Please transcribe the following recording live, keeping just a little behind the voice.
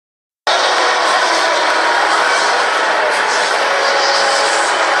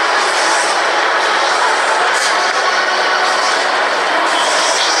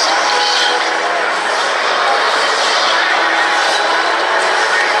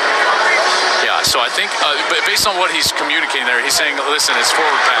I think, based on what he's communicating there, he's saying, listen, it's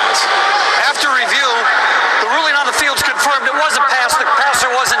forward pass. After review, the ruling on the field's confirmed it was a pass. The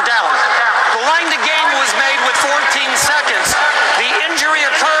passer wasn't down. The line to gain was made with 14 seconds. The injury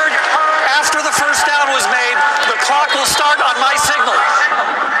occurred after the first down was made. The clock will start on my signal.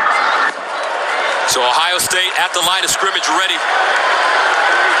 So Ohio State at the line of scrimmage ready.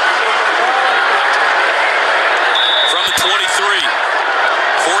 From the 23.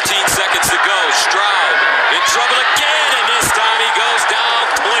 14 seconds to go. Stroud in trouble again, and this time he goes down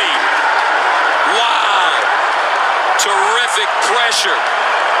clean. Wow. Terrific pressure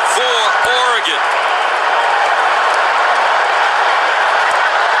for Oregon.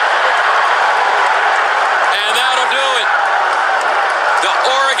 And that'll do it. The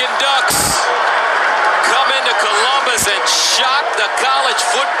Oregon Ducks come into Columbus and shock the college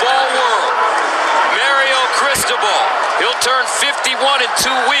football world. Mario Cristobal, he'll turn 51 in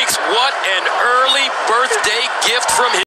 2 weeks. What an early birthday gift from him.